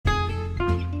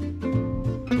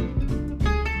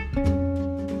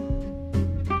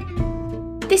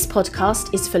This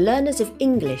podcast is for learners of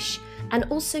English and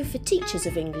also for teachers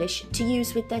of English to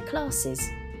use with their classes.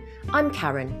 I'm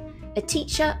Karen, a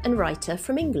teacher and writer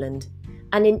from England,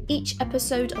 and in each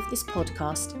episode of this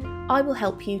podcast, I will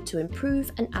help you to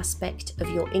improve an aspect of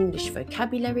your English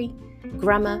vocabulary,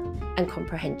 grammar, and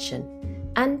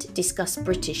comprehension, and discuss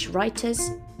British writers,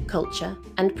 culture,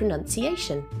 and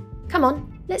pronunciation. Come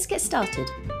on, let's get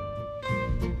started.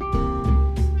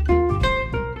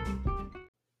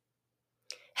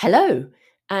 Hello,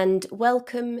 and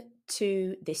welcome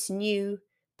to this new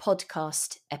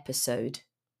podcast episode.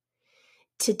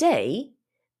 Today,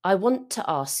 I want to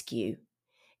ask you,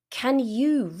 can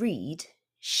you read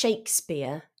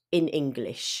Shakespeare in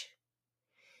English?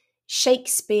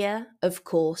 Shakespeare, of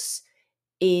course,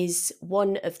 is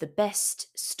one of the best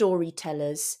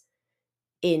storytellers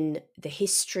in the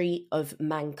history of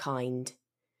mankind,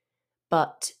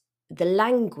 but the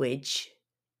language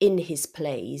in his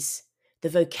plays, the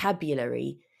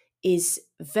vocabulary, is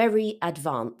very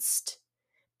advanced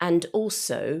and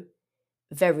also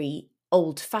very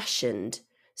old-fashioned.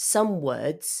 Some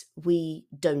words we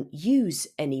don't use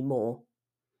anymore.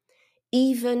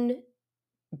 Even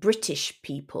British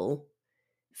people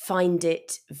find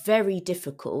it very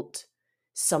difficult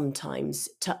sometimes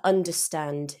to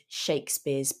understand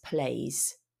Shakespeare's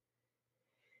plays.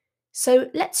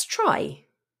 So let's try.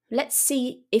 Let's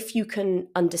see if you can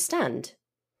understand.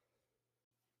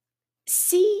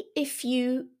 See if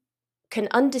you can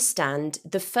understand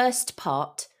the first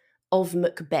part of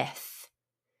Macbeth.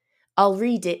 I'll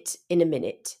read it in a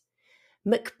minute.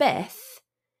 Macbeth,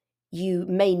 you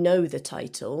may know the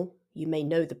title, you may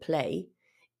know the play,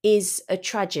 is a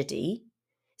tragedy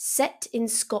set in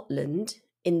Scotland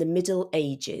in the Middle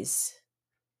Ages.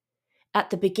 At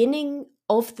the beginning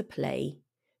of the play,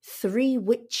 3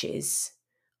 witches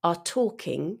are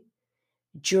talking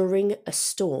during a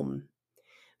storm.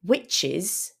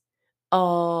 Witches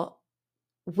are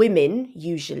women,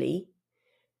 usually,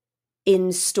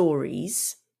 in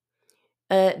stories.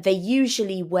 They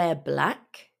usually wear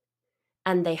black,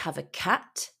 and they have a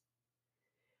cat,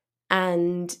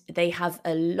 and they have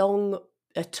a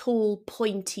tall,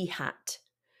 pointy hat.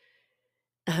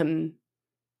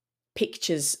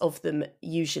 Pictures of them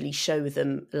usually show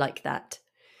them like that.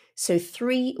 So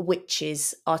 3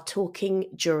 witches are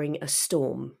talking during a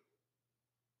storm.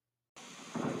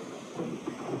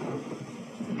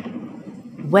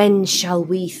 When shall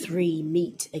we 3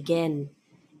 meet again?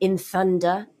 In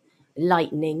thunder,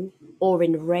 lightning, or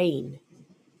in rain?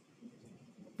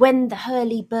 When the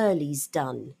hurly-burly's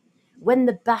done, when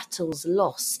the battle's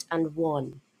lost and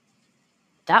won,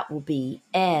 that will be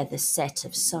ere the set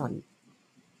of sun.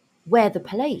 Where the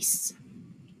place?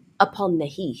 Upon the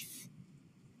heath,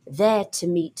 there to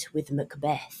meet with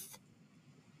Macbeth.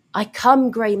 I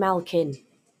come, Grey Malkin,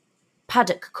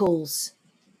 Paddock calls,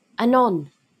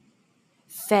 anon.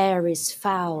 Fair is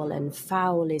foul and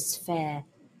foul is fair,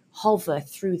 hover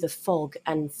through the fog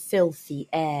and filthy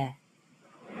air.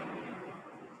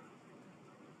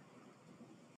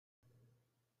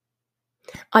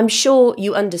 I'm sure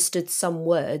you understood some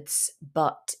words,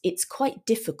 but it's quite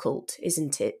difficult,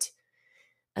 isn't it?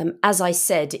 As I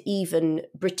said, even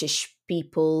British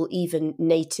people, even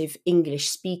native English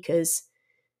speakers,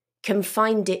 can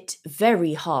find it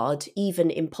very hard, even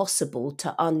impossible,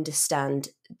 to understand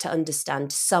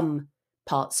some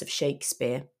parts of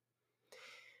Shakespeare.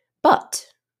 But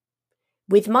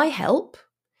with my help,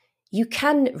 you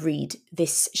can read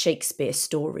this Shakespeare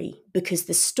story because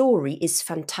the story is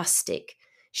fantastic.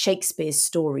 Shakespeare's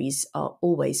stories are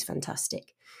always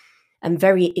fantastic and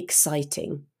very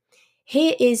exciting.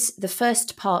 Here is the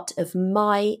first part of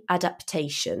my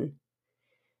adaptation.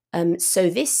 So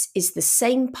this is the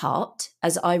same part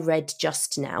as I read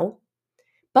just now,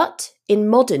 but in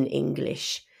modern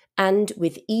English and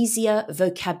with easier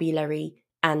vocabulary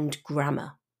and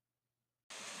grammar.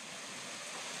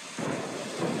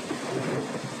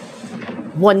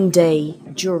 One day,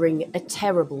 during a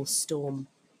terrible storm,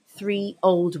 3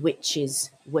 old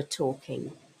witches were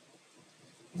talking.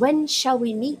 When shall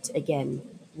we meet again?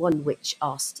 One witch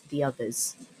asked the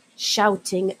others,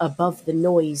 shouting above the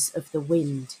noise of the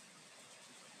wind.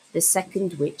 The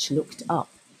second witch looked up,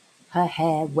 her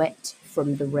hair wet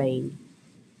from the rain.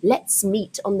 Let's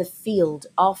meet on the field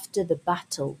after the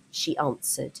battle, she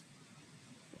answered.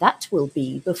 That will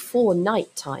be before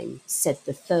night time, said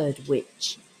the third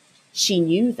witch. She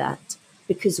knew that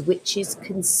because witches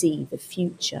can see the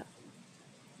future.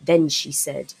 Then she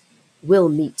said, we'll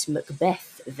meet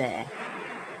Macbeth there.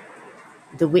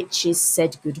 The witches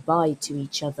said goodbye to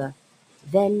each other.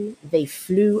 Then they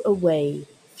flew away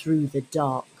through the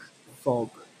dark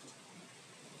fog.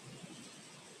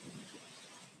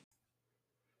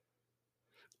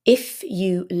 If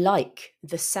you like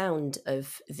the sound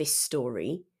of this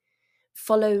story,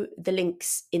 follow the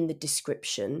links in the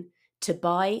description to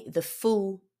buy the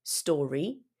full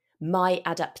story, my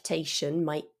adaptation,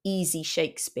 my easy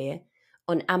Shakespeare,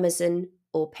 on Amazon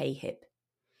or Payhip.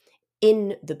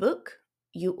 In the book,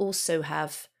 you also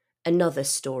have another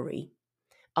story.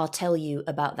 I'll tell you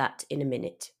about that in a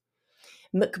minute.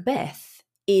 Macbeth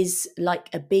is like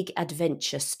a big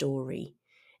adventure story.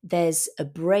 There's a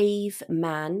brave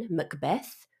man,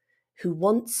 Macbeth, who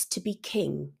wants to be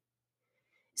king.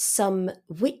 Some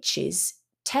witches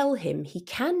tell him he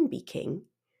can be king,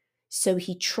 so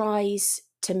he tries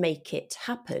to make it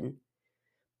happen.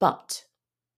 But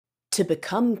to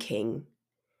become king,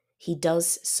 he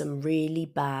does some really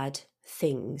bad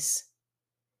things.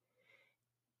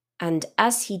 And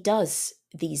as he does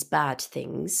these bad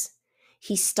things,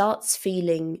 he starts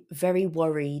feeling very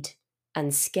worried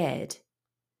and scared.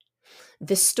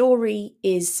 The story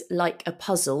is like a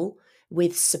puzzle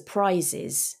with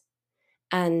surprises,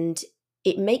 and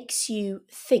it makes you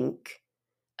think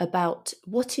about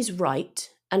what is right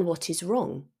and what is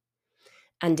wrong.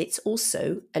 And it's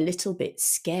also a little bit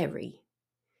scary.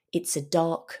 It's a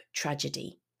dark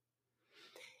tragedy.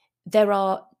 There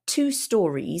are two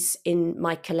stories in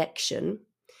my collection.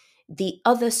 The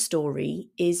other story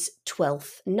is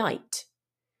Twelfth Night.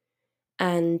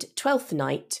 And Twelfth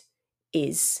Night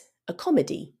is a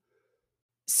comedy.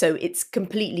 So it's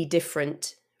completely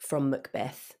different from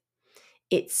Macbeth.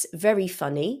 It's very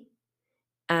funny,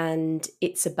 and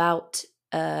it's about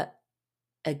a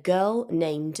girl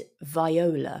named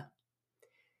Viola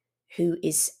who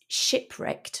is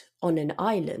shipwrecked on an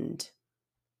island.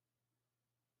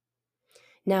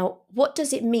 Now, what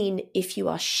does it mean if you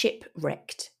are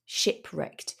shipwrecked?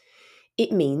 Shipwrecked.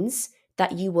 It means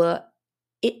that you were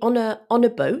on a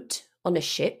boat, on a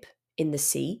ship in the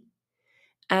sea,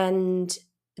 and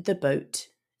the boat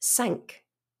sank.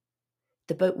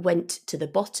 The boat went to the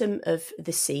bottom of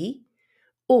the sea,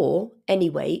 or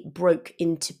anyway, broke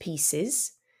into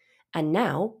pieces, and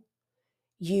now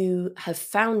you have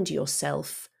found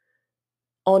yourself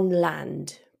on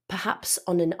land, perhaps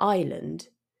on an island,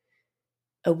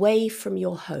 away from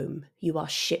your home. You are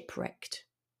shipwrecked.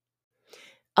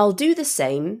 I'll do the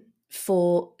same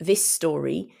for this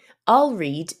story. I'll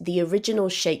read the original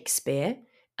Shakespeare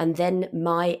and then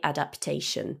my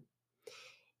adaptation.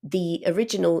 The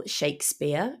original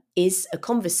Shakespeare is a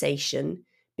conversation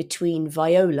between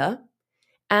Viola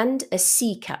and a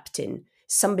sea captain,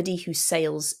 somebody who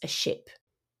sails a ship.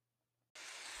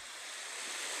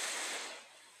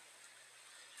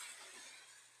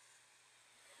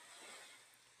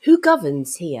 Who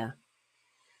governs here?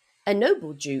 A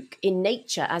noble duke in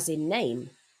nature as in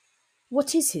name.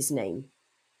 What is his name?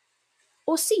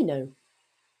 Orsino.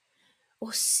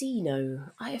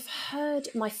 Orsino. I have heard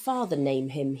my father name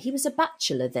him. He was a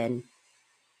bachelor then.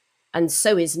 And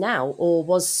so is now, or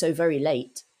was so very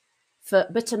late. For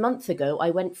but a month ago I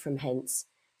went from hence,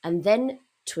 and then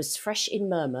 'twas fresh in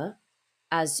murmur,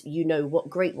 as you know what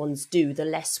great ones do the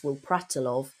less will prattle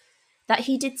of, that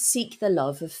he did seek the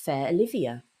love of fair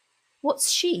Olivia.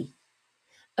 What's she?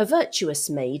 A virtuous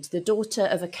maid, the daughter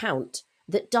of a count,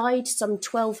 that died some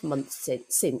 12 months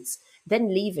since,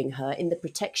 then leaving her in the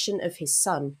protection of his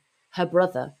son, her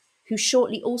brother, who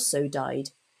shortly also died,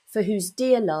 for whose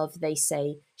dear love, they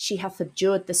say, she hath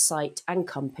abjured the sight and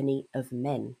company of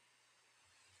men.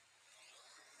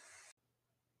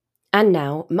 And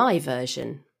now my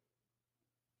version.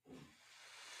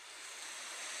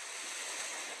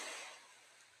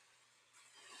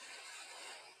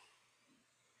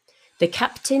 The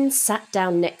captain sat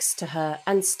down next to her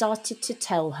and started to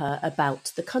tell her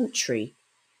about the country.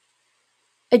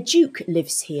 A duke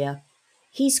lives here.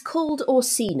 He's called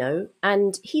Orsino,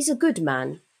 and he's a good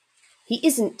man. He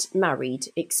isn't married,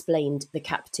 explained the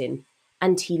captain,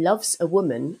 and he loves a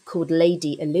woman called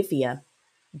Lady Olivia,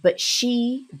 but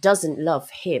she doesn't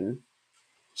love him.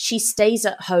 She stays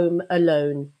at home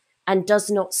alone and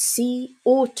does not see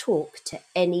or talk to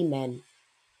any men.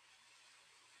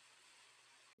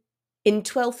 In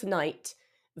Twelfth Night,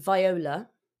 Viola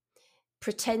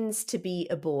pretends to be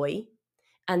a boy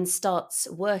and starts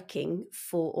working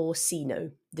for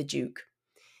Orsino, the duke.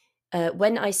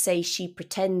 When I say she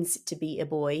pretends to be a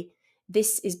boy,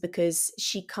 this is because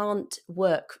she can't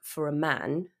work for a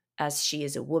man, as she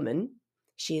is a woman.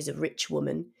 She is a rich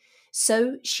woman.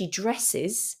 So she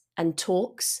dresses and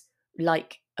talks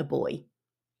like a boy.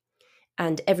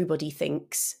 And everybody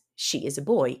thinks she is a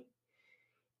boy.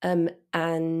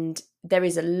 And there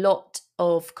is a lot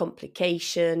of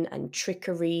complication and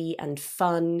trickery and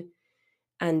fun.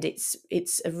 And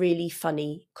it's a really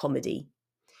funny comedy.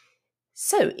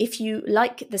 So if you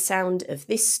like the sound of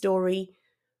this story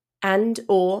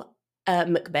or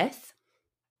Macbeth,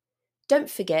 don't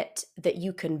forget that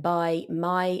you can buy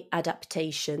my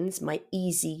adaptations, my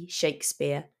easy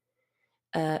Shakespeare,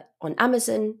 on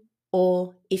Amazon,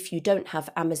 or if you don't have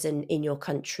Amazon in your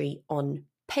country, on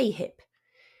PayHip.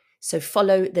 So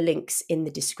follow the links in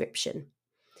the description.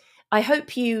 I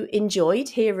hope you enjoyed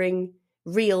hearing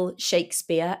real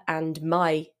Shakespeare and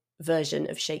my version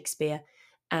of Shakespeare,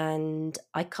 and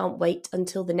I can't wait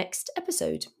until the next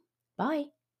episode. Bye.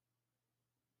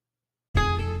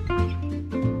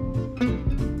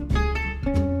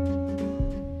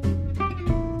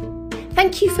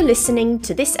 Thank you for listening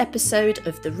to this episode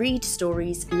of the Read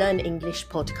Stories, Learn English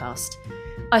podcast.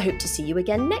 I hope to see you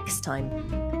again next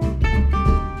time.